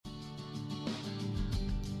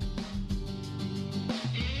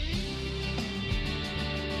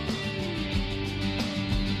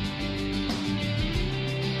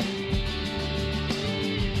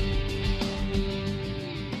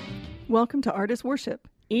Welcome to Artist Worship.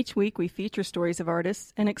 Each week we feature stories of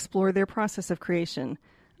artists and explore their process of creation.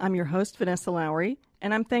 I'm your host, Vanessa Lowry,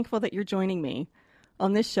 and I'm thankful that you're joining me.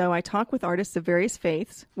 On this show, I talk with artists of various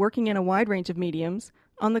faiths, working in a wide range of mediums,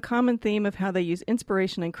 on the common theme of how they use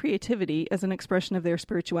inspiration and creativity as an expression of their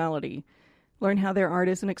spirituality. Learn how their art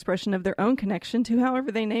is an expression of their own connection to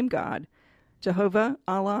however they name God. Jehovah,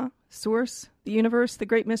 Allah, Source, the universe, the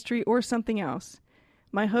great mystery, or something else.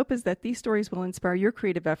 My hope is that these stories will inspire your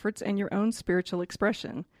creative efforts and your own spiritual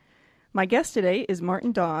expression. My guest today is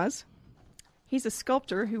Martin Dawes. He's a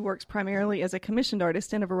sculptor who works primarily as a commissioned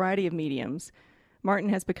artist in a variety of mediums. Martin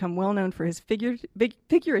has become well known for his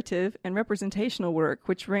figurative and representational work,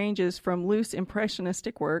 which ranges from loose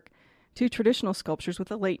impressionistic work to traditional sculptures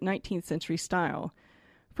with a late 19th century style.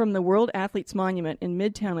 From the World Athletes Monument in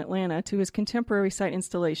Midtown Atlanta to his contemporary site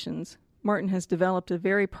installations, Martin has developed a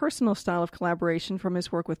very personal style of collaboration from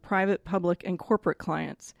his work with private, public, and corporate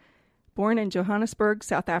clients. Born in Johannesburg,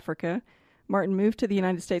 South Africa, Martin moved to the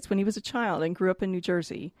United States when he was a child and grew up in New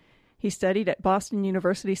Jersey. He studied at Boston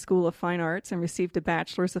University School of Fine Arts and received a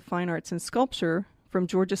Bachelor's of Fine Arts in Sculpture from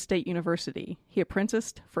Georgia State University. He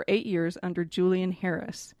apprenticed for 8 years under Julian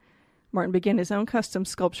Harris. Martin began his own custom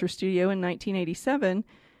sculpture studio in 1987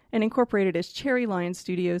 and incorporated his Cherry Lion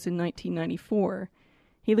Studios in 1994.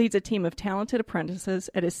 He leads a team of talented apprentices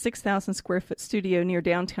at his 6,000 square foot studio near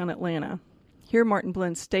downtown Atlanta. Here, Martin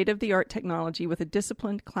blends state-of-the-art technology with a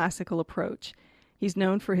disciplined classical approach. He's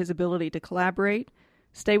known for his ability to collaborate,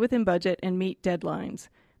 stay within budget, and meet deadlines.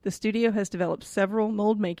 The studio has developed several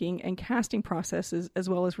mold-making and casting processes, as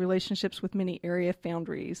well as relationships with many area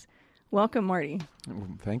foundries. Welcome, Marty.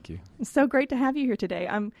 Thank you. It's so great to have you here today.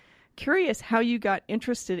 I'm curious how you got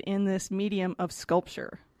interested in this medium of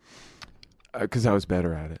sculpture. Because I was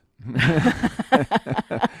better at it.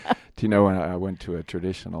 Do you know, when I went to a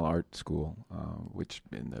traditional art school, which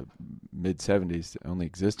in the mid-'70s only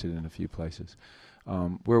existed in a few places,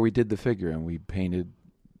 where we did the figure and we painted,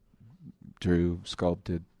 drew,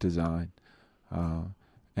 sculpted, designed.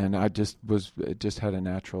 And I just had a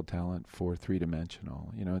natural talent for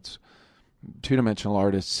three-dimensional. You know, it's two-dimensional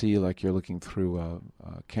artists see like you're looking through a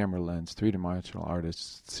camera lens. Three-dimensional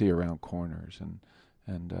artists see around corners, and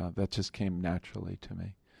that just came naturally to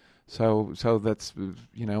me. So that's,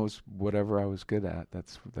 you know, it was whatever I was good at.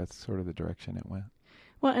 That's sort of the direction it went.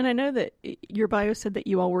 Well, and I know that your bio said that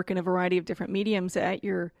you all work in a variety of different mediums at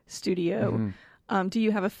your studio. Mm-hmm. Do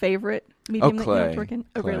you have a favorite medium that you like to work in?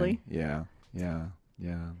 Oh, clay. Really? Yeah.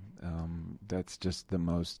 That's just the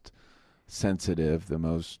most sensitive, the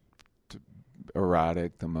most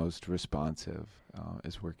erotic, the most responsive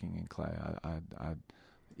is working in clay. I'd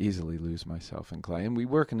easily lose myself in clay. And we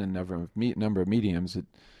work in a number of mediums. It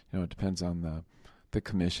depends on the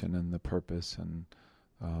commission and the purpose and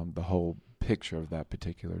the whole picture of that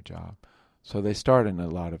particular job. So they start in a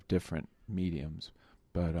lot of different mediums,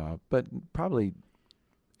 but probably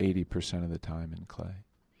 80% of the time in clay.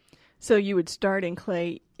 So you would start in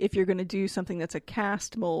clay. If you're going to do something that's a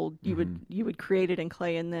cast mold, you would create it in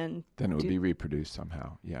clay and then it would be reproduced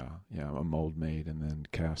somehow. Yeah, a mold made and then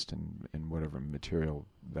cast in whatever material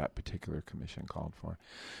that particular commission called for.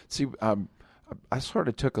 See, I sort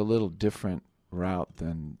of took a little different route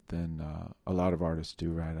than a lot of artists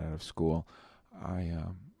do right out of school. I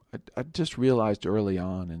just realized early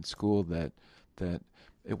on in school that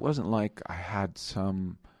it wasn't like I had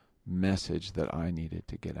some message that I needed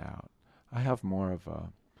to get out. I have more of a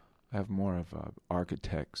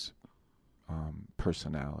architect's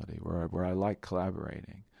personality where I like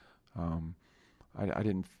collaborating. I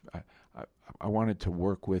wanted to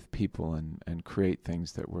work with people and create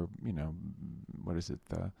things that were, what is it,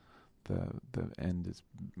 the end is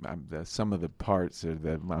the sum of the parts, or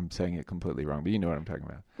I'm saying it completely wrong, but you know what I'm talking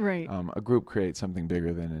about. Right. A group creates something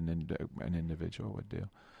bigger than an individual would do.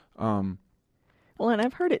 Well, and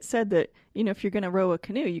I've heard it said that, if you're going to row a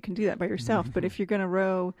canoe, you can do that by yourself. But if you're going to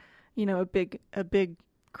row, a big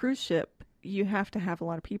cruise ship, you have to have a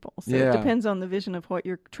lot of people. So It depends on the vision of what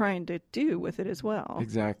you're trying to do with it as well.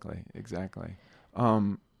 Exactly.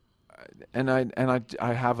 And I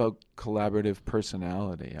have a collaborative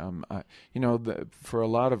personality. For a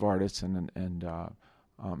lot of artists, and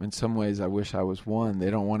in some ways, I wish I was one.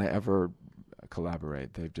 They don't want to ever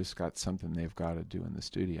collaborate. They've just got something they've got to do in the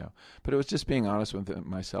studio. But it was just being honest with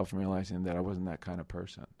myself and realizing that I wasn't that kind of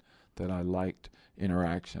person, that I liked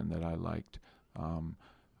interaction, that I liked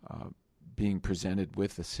being presented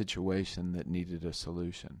with a situation that needed a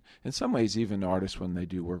solution. In some ways, even artists, when they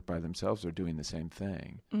do work by themselves, are doing the same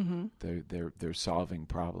thing. Mm-hmm. They're solving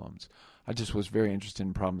problems. I just was very interested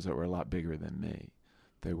in problems that were a lot bigger than me.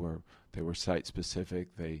 They were site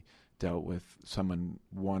specific. They dealt with someone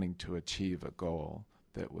wanting to achieve a goal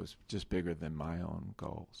that was just bigger than my own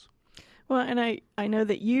goals. Well, and I know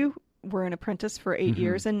that you were an apprentice for 8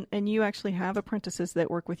 years, and you actually have apprentices that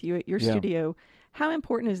work with you at your studio. How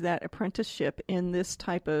important is that apprenticeship in this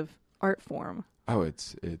type of art form? Oh,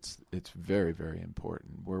 it's very, very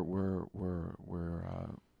important. We're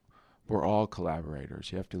all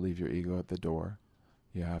collaborators. You have to leave your ego at the door.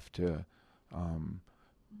 You have to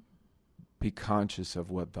be conscious of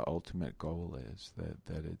what the ultimate goal is.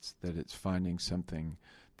 That it's finding something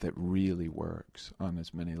that really works on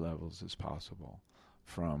as many levels as possible,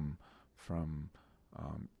 from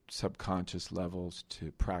subconscious levels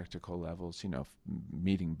to practical levels.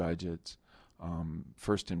 Meeting budgets.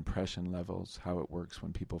 First impression levels, how it works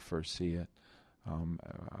when people first see it,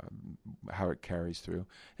 how it carries through.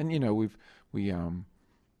 And we are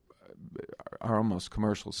almost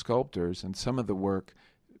commercial sculptors, and some of the work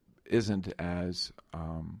isn't as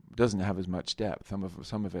doesn't have as much depth.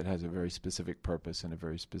 Some of it has a very specific purpose and a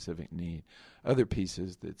very specific need. Other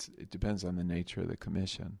pieces, it depends on the nature of the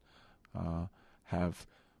commission, have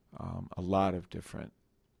a lot of different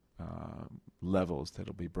levels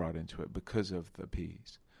that'll be brought into it because of the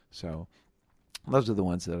piece. So those are the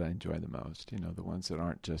ones that I enjoy the most, the ones that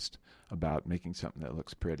aren't just about making something that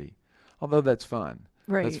looks pretty. Although that's fun.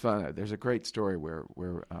 Right. That's fun. There's a great story where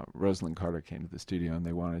Rosalind Carter came to the studio and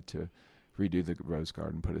they wanted to redo the Rose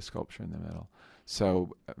Garden, put a sculpture in the middle.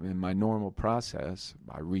 So in my normal process,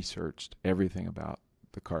 I researched everything about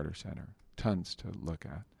the Carter Center, tons to look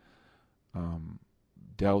at.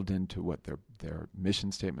 Delved into what their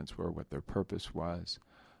mission statements were, what their purpose was,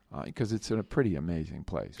 because it's in a pretty amazing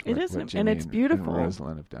place. It is, and it's beautiful. And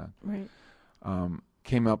Rosalind have done. Right.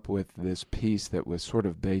 Came up with this piece that was sort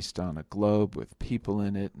of based on a globe with people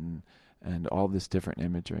in it and all this different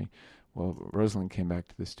imagery. Well, Rosalind came back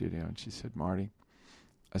to the studio and she said, "Marty,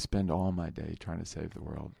 I spend all my day trying to save the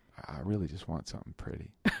world. I really just want something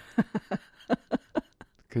pretty."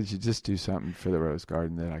 Because you just do something for the Rose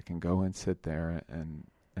Garden that I can go and sit there and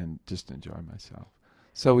just enjoy myself.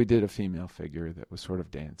 So we did a female figure that was sort of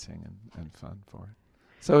dancing and fun for it.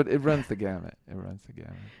 So it runs the gamut.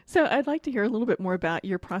 So I'd like to hear a little bit more about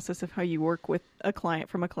your process of how you work with a client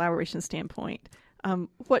from a collaboration standpoint.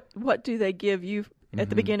 What do they give you at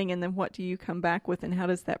the beginning, and then what do you come back with, and how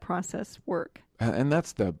does that process work? And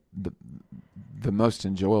that's the most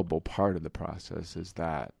enjoyable part of the process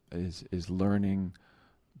is learning,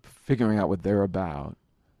 figuring out what they're about,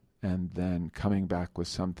 and then coming back with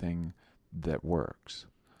something that works.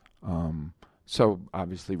 So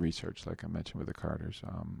obviously research, like I mentioned with the Carters,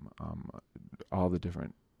 all the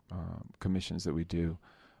different commissions that we do,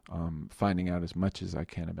 finding out as much as I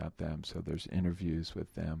can about them. So there's interviews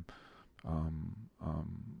with them,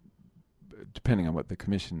 depending on what the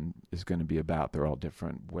commission is going to be about. They're all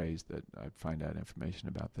different ways that I find out information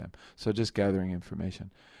about them. So just gathering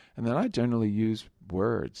information. And then I generally use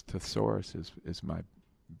words. Thesaurus is my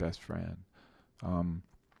best friend.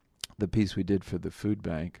 The piece we did for the food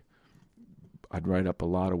bank, I'd write up a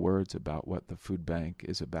lot of words about what the food bank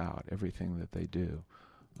is about, everything that they do.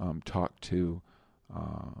 Talk to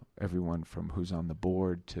everyone from who's on the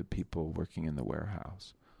board to people working in the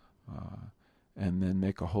warehouse. And then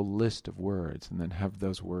make a whole list of words, and then have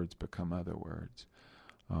those words become other words.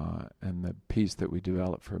 And the piece that we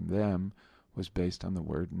developed from them was based on the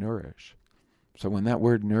word nourish. So when that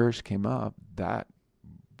word nourish came up, that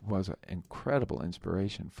was an incredible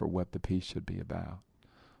inspiration for what the piece should be about.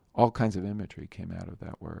 All kinds of imagery came out of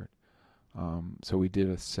that word. So we did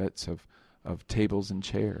a sets of tables and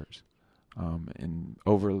chairs, in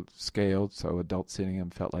overscaled, so adults sitting in them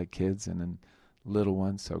felt like kids, and then little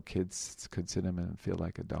ones so kids could sit in them and feel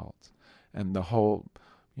like adults. And the whole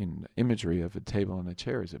imagery of a table and a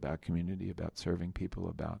chair is about community, about serving people,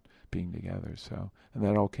 about being together. So, and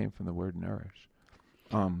that all came from the word nourish.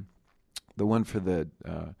 The one for the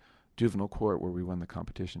juvenile court, where we won the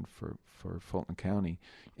competition for Fulton County,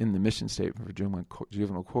 in the mission statement for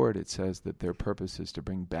juvenile court, it says that their purpose is to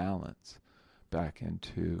bring balance back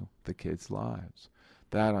into the kids' lives.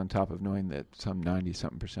 That, on top of knowing that some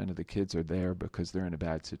 90-something% of the kids are there because they're in a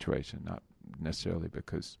bad situation, not necessarily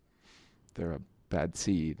because they're a bad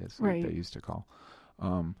seed, as right. they used to call.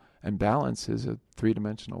 And balance is a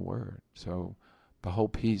three-dimensional word. So the whole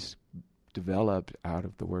piece developed out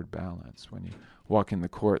of the word balance. When you walk in the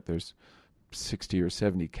court, there's 60 or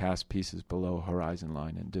 70 cast pieces below horizon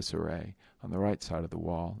line in disarray. On the right side of the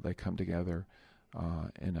wall, they come together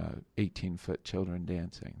in a 18-foot children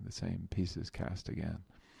dancing, the same pieces cast again.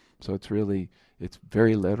 So it's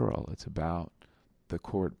very literal. It's about the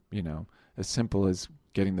court, as simple as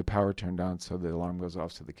getting the power turned on so the alarm goes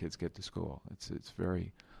off so the kids get to school. It's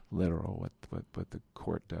very literal what the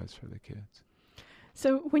court does for the kids.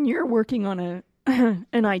 So when you're working on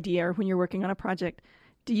an idea, or when you're working on a project,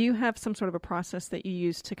 do you have some sort of a process that you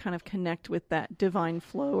use to kind of connect with that divine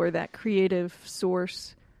flow or that creative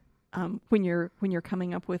source when you're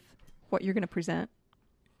coming up with what you're going to present?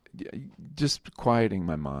 Yeah, just quieting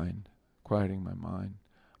my mind.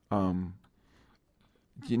 I'm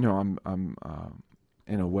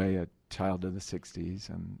in a way a child of the '60s,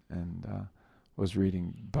 and was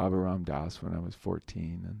reading Baba Ram Das when I was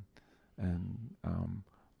 14, and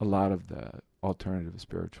a lot of the alternative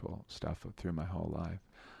spiritual stuff through my whole life.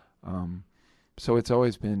 So it's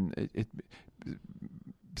always been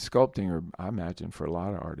sculpting, or I imagine for a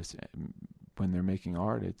lot of artists, when they're making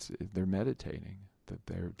art, they're meditating, that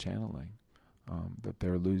they're channeling, that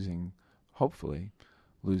they're hopefully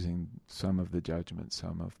losing some of the judgment,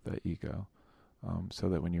 some of the ego, so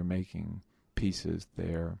that when you're making pieces,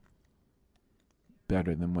 they're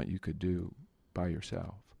better than what you could do by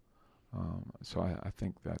yourself. So I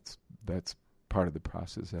think that's part of the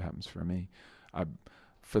process that happens for me.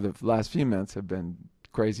 For the last few months, I've been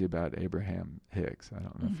crazy about Abraham Hicks. I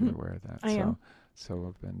don't know if you're aware of that. I am. So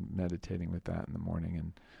I've been meditating with that in the morning.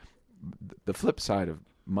 And the flip side of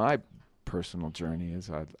my personal journey is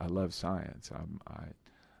I love science. I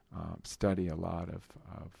study a lot of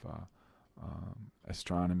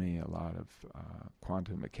astronomy, a lot of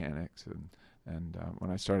quantum mechanics, and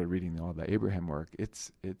when I started reading all the Abraham work,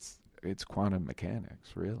 it's quantum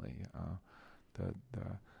mechanics, really. The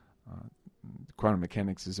quantum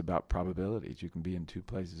mechanics is about probabilities. You can be in two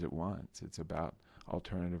places at once. It's about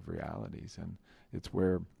alternative realities, and it's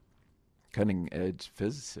where cutting-edge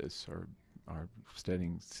physicists are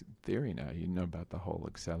studying theory now. You know about the whole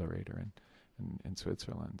accelerator in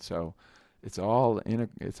Switzerland. So it's all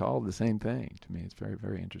the same thing to me. It's very,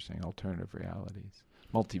 very interesting. Alternative realities,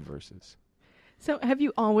 multiverses. So have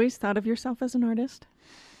you always thought of yourself as an artist?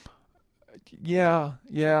 Yeah.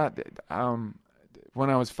 When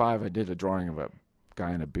I was 5, I did a drawing of a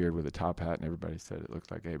guy in a beard with a top hat, and everybody said it looked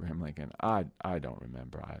like Abraham Lincoln. I don't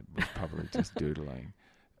remember. I was probably just doodling.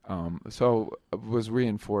 So I was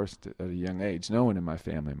reinforced at a young age. No one in my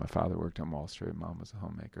family. My father worked on Wall Street. Mom was a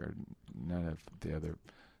homemaker. None of the other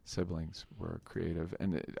siblings were creative.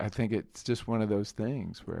 And I think it's just one of those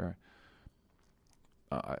things where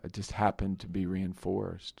I just happened to be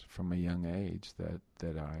reinforced from a young age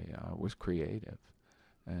that I was creative.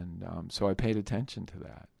 And so I paid attention to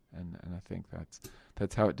that. And I think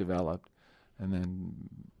that's how it developed. And then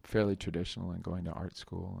fairly traditional in going to art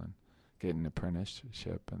school and getting an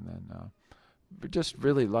apprenticeship, and then just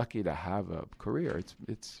really lucky to have a career.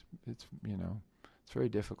 It's very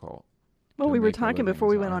difficult. Well, we were talking before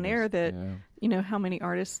we went on air that how many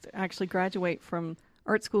artists actually graduate from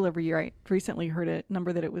art school every year. I recently heard a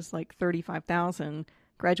number that it was like 35,000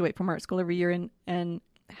 graduate from art school every year, and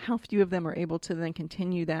how few of them are able to then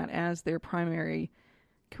continue that as their primary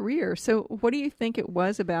career. So what do you think it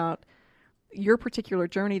was about your particular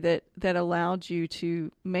journey that allowed you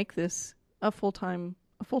to make this a full-time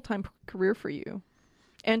career for you,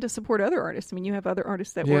 and to support other artists? I mean, you have other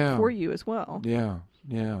artists that work for you as well. Yeah,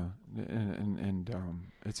 and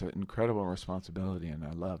it's an incredible responsibility, and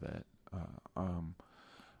I love it.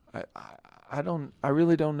 I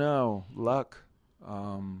really don't know. Luck.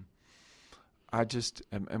 I just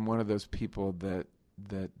am one of those people that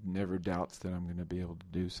never doubts that I'm going to be able to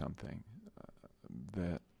do something.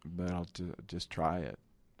 That I'll just try it.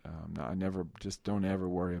 I never don't ever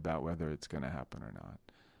worry about whether it's going to happen or not.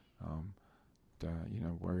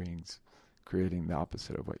 Worrying's creating the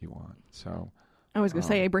opposite of what you want. So I was going to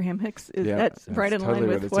say Abraham Hicks that's right in totally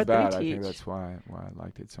line with what they teach. teach. I think that's why I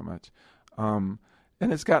liked it so much. And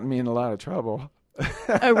it's gotten me in a lot of trouble.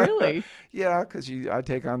 Oh, really? Yeah, because I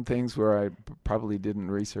take on things where I probably didn't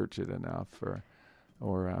research it enough, or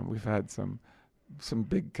we've had some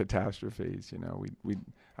big catastrophes.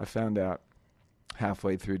 I found out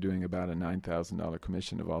halfway through doing about a $9,000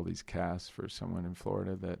 commission of all these casts for someone in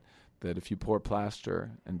Florida that if you pour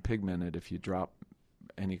plaster and pigment it, if you drop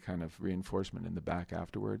any kind of reinforcement in the back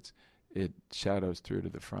afterwards, it shadows through to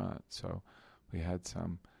the front. So we had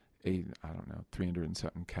some 300 and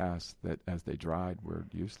something casts that as they dried were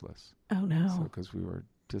useless. Oh, no. So because we were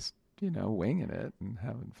just winging it and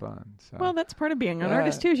having fun. So, well, that's part of being an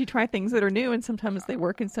artist too, is you try things that are new, and sometimes they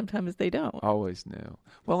work and sometimes they don't. Always new.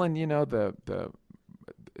 Well, and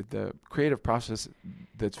the creative process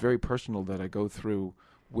that's very personal that I go through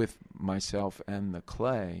with myself and the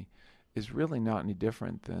clay is really not any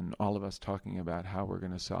different than all of us talking about how we're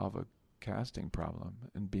going to solve a casting problem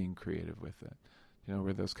and being creative with it.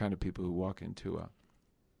 We're those kind of people who walk into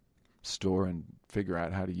store and figure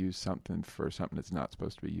out how to use something for something that's not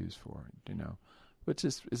supposed to be used for, which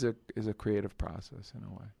is a creative process in a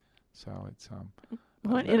way. So it's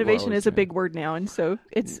well, innovation is a big word now, and so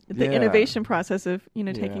it's the innovation process of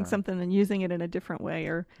taking something and using it in a different way,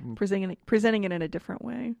 or presenting it in a different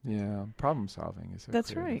way. Yeah, problem solving is a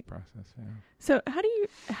creative process. Yeah. So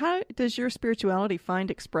how does your spirituality find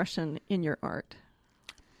expression in your art?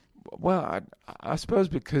 Well, I suppose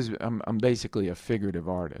because I'm basically a figurative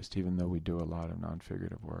artist, even though we do a lot of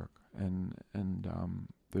non-figurative work. And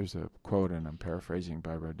there's a quote, and I'm paraphrasing,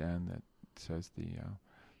 by Rodin that says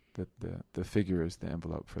that the figure is the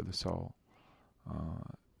envelope for the soul,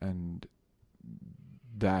 and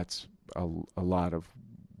that's a lot of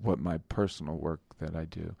what my personal work that I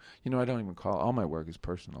do. I don't even call all my work is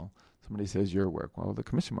personal. Somebody says your work. Well, the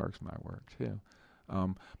commission work's my work too,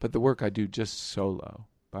 but the work I do just solo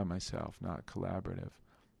by myself, not collaborative,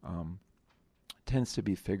 tends to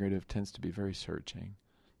be figurative, tends to be very searching,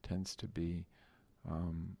 tends to be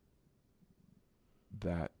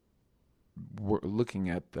that we're looking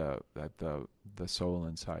at the soul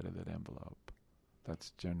inside of that envelope.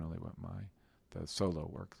 That's generally what the solo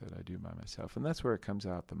work that I do by myself, and that's where it comes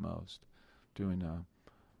out the most. Doing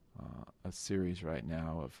a series right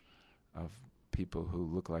now of people who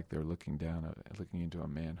look like they're looking into a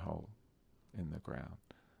manhole in the ground.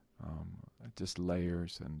 Just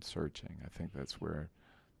layers and searching. I think that's where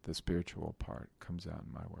the spiritual part comes out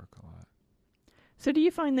in my work a lot. So do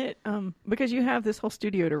you find that because you have this whole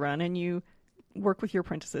studio to run and you work with your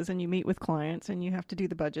apprentices and you meet with clients and you have to do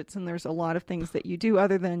the budgets and there's a lot of things that you do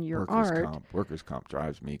other than your art. Workers' comp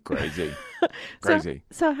drives me crazy. Crazy.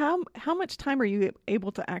 So how much time are you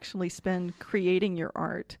able to actually spend creating your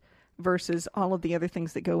art versus all of the other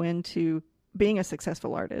things that go into being a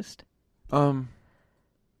successful artist?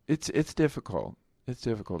 It's difficult. It's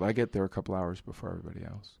difficult. I get there a couple hours before everybody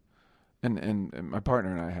else. And my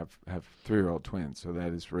partner and I have 3-year-old twins, so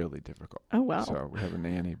that is really difficult. Oh wow! So we have a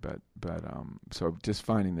nanny, but so just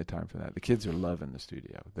finding the time for that. The kids are loving the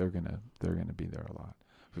studio. They're gonna be there a lot.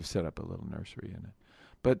 We've set up a little nursery in it,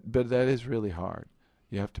 but that is really hard.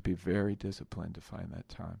 You have to be very disciplined to find that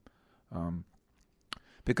time,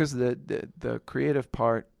 because the creative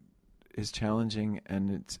part is challenging,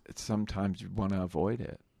 and it's sometimes you want to avoid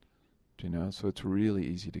it, So it's really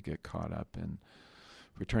easy to get caught up in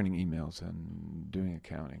returning emails and doing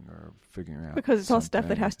accounting or figuring out because it's all stuff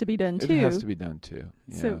that has to be done too. It has to be done too.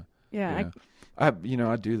 Yeah. So I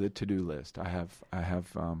do the to-do list. I have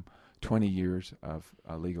 20 years of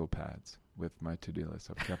legal pads with my to-do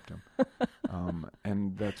list. I've kept them,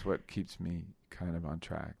 and that's what keeps me kind of on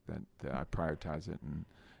track. That I prioritize it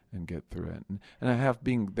and get through it. And I have,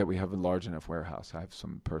 being that we have a large enough warehouse, I have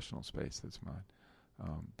some personal space that's mine,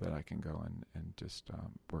 that I can go and just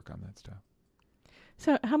work on that stuff.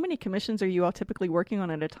 So how many commissions are you all typically working on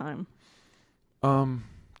at a time?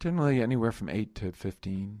 Generally anywhere from 8 to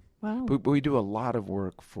 15. Wow. But we do a lot of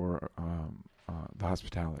work for the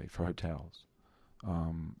hospitality, for hotels.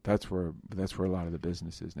 That's where a lot of the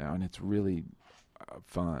business is now, and it's really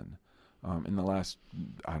fun. In the last,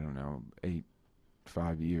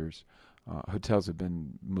 5 years, hotels have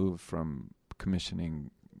been moved from commissioning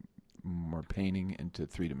more painting into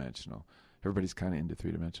three-dimensional. Everybody's kind of into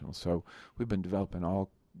three-dimensional. So we've been developing all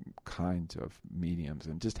kinds of mediums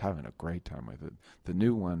and just having a great time with it. The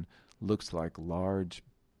new one looks like large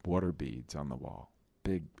water beads on the wall,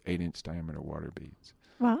 big 8-inch diameter water beads.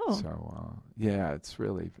 Wow. So, it's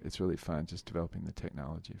really fun just developing the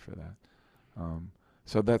technology for that.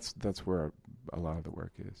 So that's where a lot of the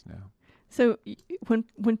work is now. So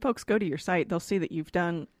when folks go to your site, they'll see that you've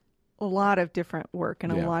done a lot of different work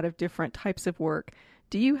and a lot of different types of work.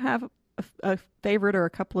 Do you have a favorite or a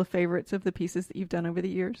couple of favorites of the pieces that you've done over the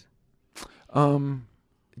years? The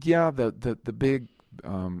big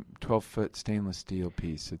 12-foot stainless steel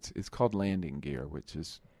piece. It's called Landing Gear, which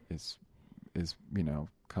is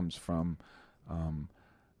comes from.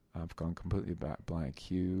 I've gone completely blank.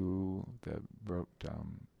 Hugh that wrote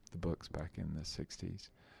the books back in the '60s,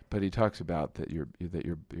 but he talks about that your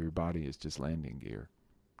body is just landing gear.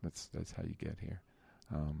 That's how you get here.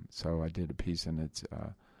 So I did a piece, and it's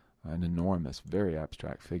an enormous, very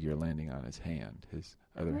abstract figure landing on his hand. His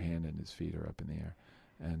other hand and his feet are up in the air.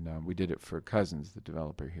 And we did it for Cousins, the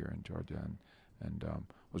developer here in Georgia, and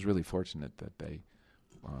was really fortunate that they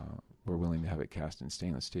were willing to have it cast in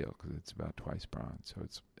stainless steel because it's about twice bronze. So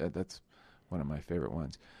that's one of my favorite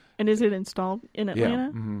ones. And is it installed in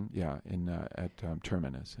Atlanta? Yeah, at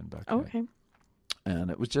Terminus in Buckhead. Okay.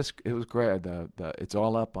 And it was great. It's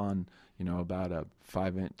all up on, about a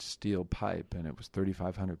 5-inch steel pipe, and it was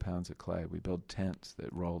 3,500 pounds of clay. We built tents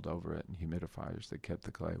that rolled over it and humidifiers that kept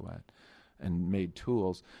the clay wet, and made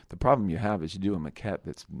tools. The problem you have is you do a maquette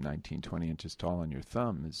that's 19, 20 inches tall, and your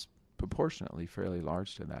thumb is proportionately fairly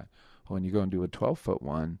large to that. When you go and do a 12-foot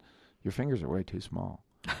one, your fingers are way too small.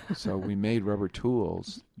 So we made rubber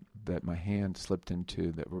tools that my hand slipped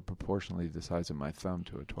into that were proportionally the size of my thumb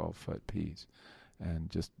to a 12-foot piece.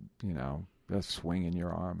 And just swinging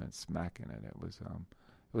your arm and smacking it. It was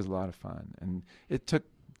a lot of fun, and it took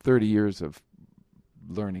 30 years of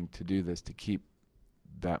learning to do this to keep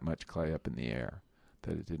that much clay up in the air,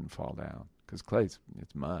 that it didn't fall down. Because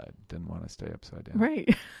it's mud, didn't want to stay upside down.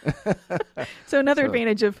 Right. So another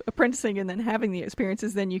advantage of apprenticing and then having the experience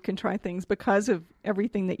is then you can try things because of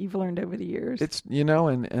everything that you've learned over the years. It's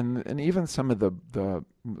and even some of the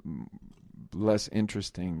less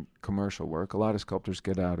interesting commercial work. A lot of sculptors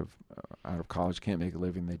get out of college, can't make a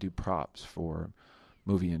living. They do props for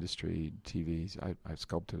movie industry, TVs. I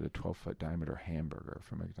sculpted a 12-foot diameter hamburger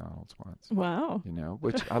for McDonald's once. Wow.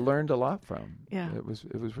 Which I learned a lot from. Yeah. It was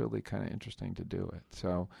really kind of interesting to do it.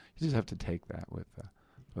 So you just have to take that with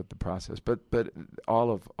the process. But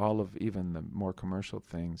all of even the more commercial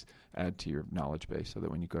things add to your knowledge base, so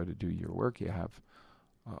that when you go to do your work, you have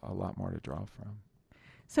a lot more to draw from.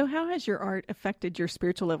 So how has your art affected your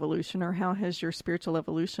spiritual evolution, or how has your spiritual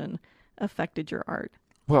evolution affected your art?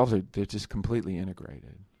 Well, they're just completely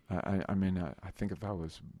integrated. I think if I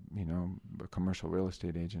was, a commercial real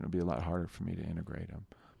estate agent, it would be a lot harder for me to integrate them.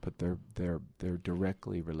 But they're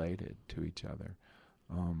directly related to each other.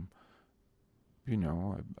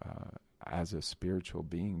 As a spiritual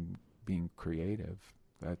being creative,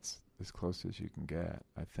 that's as close as you can get.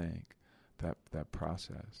 I think that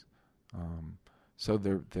process. So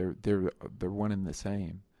they're one and the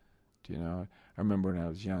same. I remember when I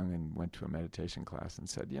was young and went to a meditation class and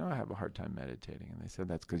said, I have a hard time meditating. And they said,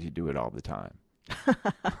 that's because you do it all the time.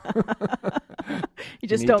 You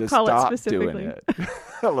just don't call it specifically. Doing it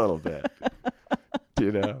a little bit.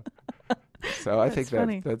 So I think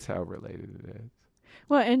that's how related it is.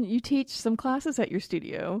 Well, and you teach some classes at your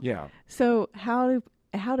studio. Yeah. So how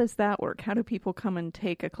does that work? How do people come and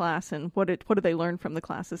take a class, and what do they learn from the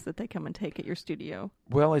classes that they come and take at your studio?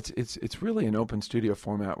 Well, it's really an open studio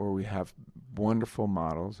format where we have wonderful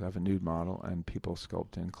models. I have a nude model, and people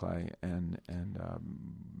sculpt in clay and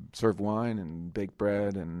serve wine and bake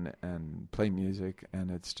bread and play music,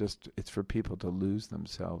 and it's for people to lose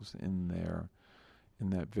themselves in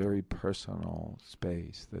that very personal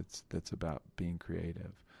space that's about being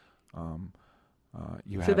creative.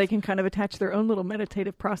 So they can kind of attach their own little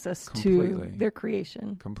meditative process to their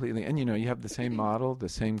creation. Completely. And, you have the same model, the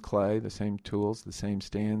same clay, the same tools, the same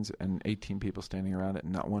stands, and 18 people standing around it,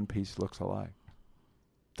 and not one piece looks alike.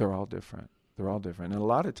 They're all different. And a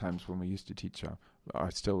lot of times when we used to teach, I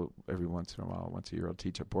still every once in a while, once a year, I'll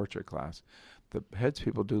teach a portrait class. The heads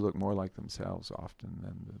people do look more like themselves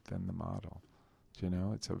often than the model.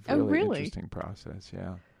 It's a really interesting process.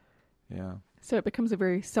 Yeah. So it becomes a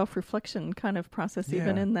very self-reflection kind of process,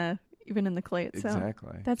 even in the clay itself.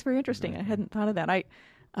 Exactly. That's very interesting. I hadn't thought of that. I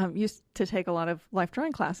used to take a lot of life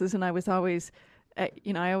drawing classes, and I was always,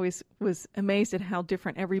 I always was amazed at how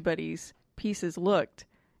different everybody's pieces looked,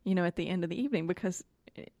 at the end of the evening, because,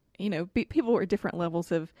 people were at different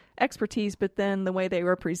levels of expertise, but then the way they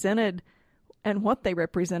represented and what they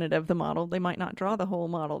represented of the model, they might not draw the whole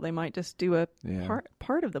model. They might just do a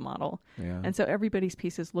part of the model. Yeah. And so everybody's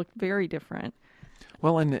pieces looked very different.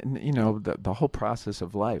 Well, and the whole process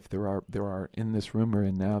of life, there are in this room we're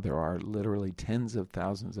in now, there are literally tens of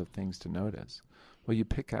thousands of things to notice. Well, you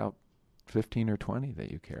pick out 15 or 20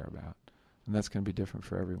 that you care about, and that's going to be different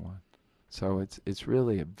for everyone. So it's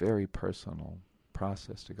really a very personal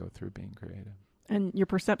process to go through being creative. And your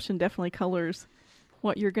perception definitely colors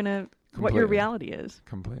what your reality is.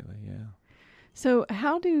 Completely, yeah. So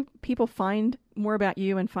how do people find more about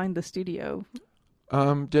you and find the studio?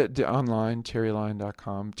 Online,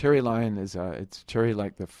 cherrylion.com. Cherry Lion is it's cherry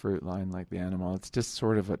like the fruit, lion like the animal. It's just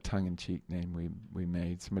sort of a tongue-in-cheek name we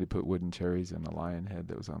made. Somebody put wooden cherries in a lion head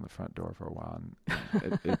that was on the front door for a while,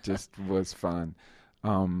 and it just was fun.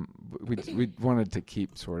 We wanted to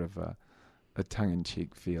keep sort of a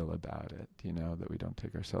tongue-in-cheek feel about it, that we don't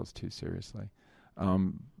take ourselves too seriously.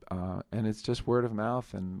 And it's just word of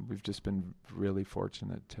mouth, and we've just been really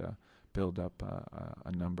fortunate to build up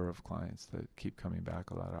a number of clients that keep coming back,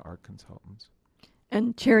 a lot of art consultants.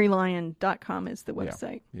 And cherrylion.com is the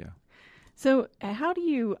website. Yeah. So how do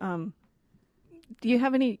you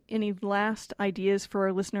have any last ideas for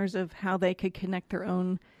our listeners of how they could connect their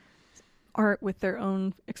own art with their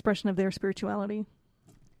own expression of their spirituality?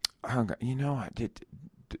 I did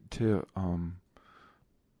to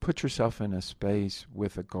put yourself in a space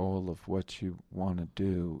with a goal of what you want to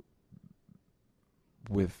do.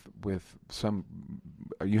 With some,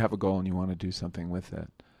 you have a goal and you want to do something with it.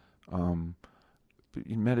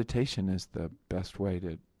 Meditation is the best way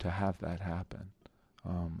to have that happen,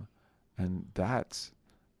 and that's,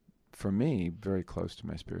 for me, very close to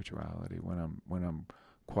my spirituality. When I'm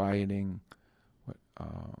quieting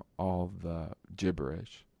all the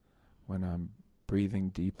gibberish, when I'm breathing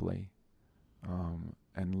deeply,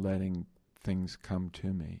 and letting things come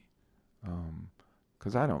to me,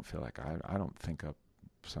 because I don't feel like I don't think up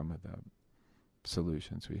some of the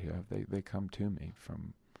solutions we have. They come to me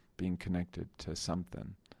from being connected to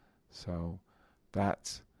something. So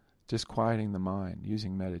that's just quieting the mind,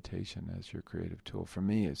 using meditation as your creative tool, for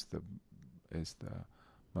me is the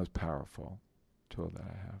most powerful tool that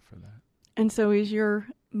I have for that. And so is your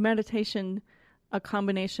meditation a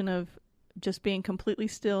combination of just being completely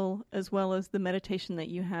still as well as the meditation that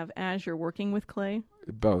you have as you're working with clay?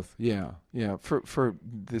 Both, yeah. For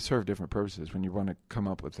they serve different purposes. When you want to come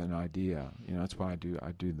up with an idea, that's why I do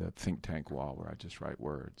the think tank wall, where I just write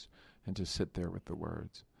words and just sit there with the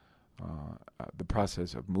words. The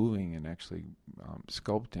process of moving and actually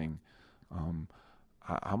sculpting,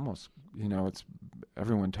 I almost, it's,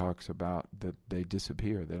 everyone talks about that they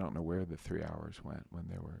disappear. They don't know where the 3 hours went when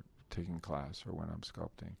they were taking class or when I'm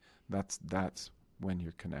sculpting. That's when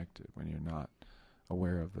you're connected, when you're not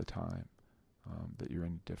aware of the time, that you're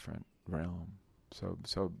in a different realm. So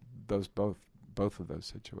those both of those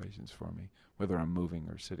situations for me, whether I'm moving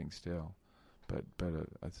or sitting still, but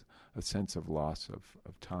a sense of loss of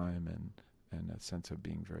time and a sense of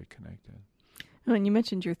being very connected. Oh, and you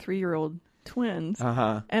mentioned your 3-year-old twins,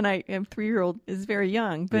 and I am 3-year-old is very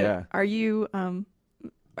young. But yeah.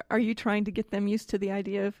 Are you trying to get them used to the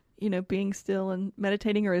idea of being still and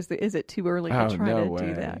meditating, or is it too early to try to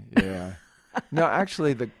do that? Yeah. No,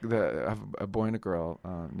 actually, I have a boy and a girl,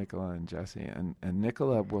 Nicola and Jessie, and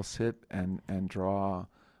Nicola will sit and draw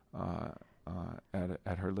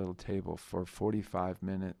at her little table for 45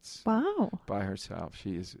 minutes. Wow! By herself.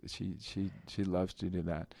 She loves to do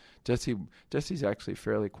that. Jesse's actually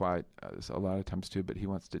fairly quiet a lot of times too, but he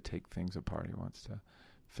wants to take things apart. He wants to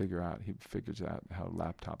he figures out how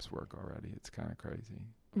laptops work already. It's kind of crazy.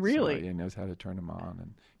 Really? So he knows how to turn them on,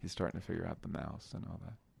 and he's starting to figure out the mouse and all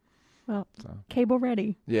that. Well, cable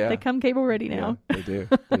ready. Yeah. They come cable ready now. Yeah,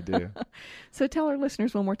 they do. So tell our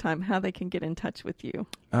listeners one more time how they can get in touch with you.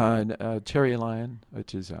 Cherry Lion,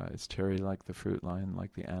 which is it's cherry like the fruit, lion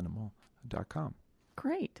like the animal.com.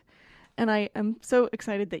 Great. And I am so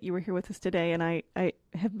excited that you were here with us today, and I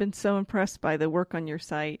have been so impressed by the work on your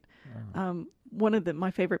site. One of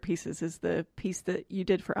my favorite pieces is the piece that you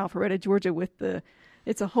did for Alpharetta, Georgia,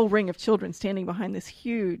 it's a whole ring of children standing behind this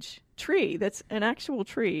huge tree that's an actual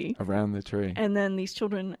tree. Around the tree. And then these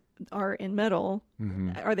children are in metal.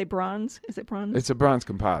 Mm-hmm. Are they bronze? Is it bronze? It's a bronze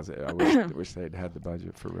composite. I wish they'd had the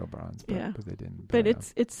budget for real bronze, but they didn't. But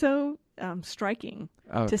it's so striking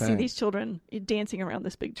to see these children dancing around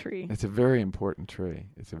this big tree. It's a very important tree.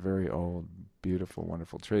 It's a very old, beautiful,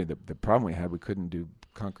 wonderful tree. The problem we had, we couldn't do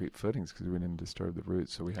concrete footings because we didn't disturb the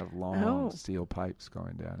roots, so we have long steel pipes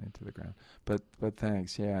going down into the ground. But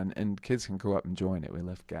thanks, yeah, and kids can go up and join it. We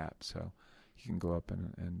left gaps, so you can go up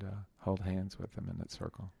and hold hands with them in that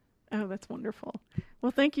circle. Oh, that's wonderful.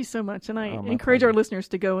 Well, thank you so much, and I encourage pleasure. our listeners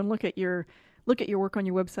to go and look at your work on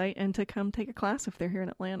your website and to come take a class if they're here in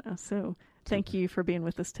Atlanta. So thank you for being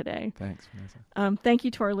with us today. Thanks, Vanessa. Thank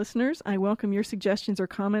you to our listeners. I welcome your suggestions or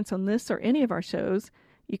comments on this or any of our shows.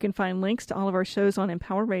 You can find links to all of our shows on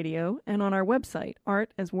Empower Radio and on our website,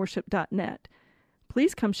 artasworship.net.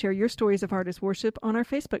 Please come share your stories of Art as Worship on our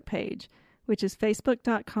Facebook page, which is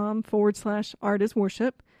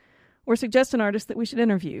facebook.com/artasworship, or suggest an artist that we should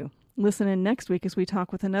interview. Listen in next week as we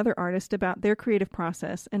talk with another artist about their creative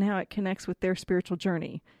process and how it connects with their spiritual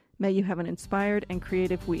journey. May you have an inspired and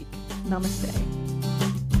creative week. Namaste.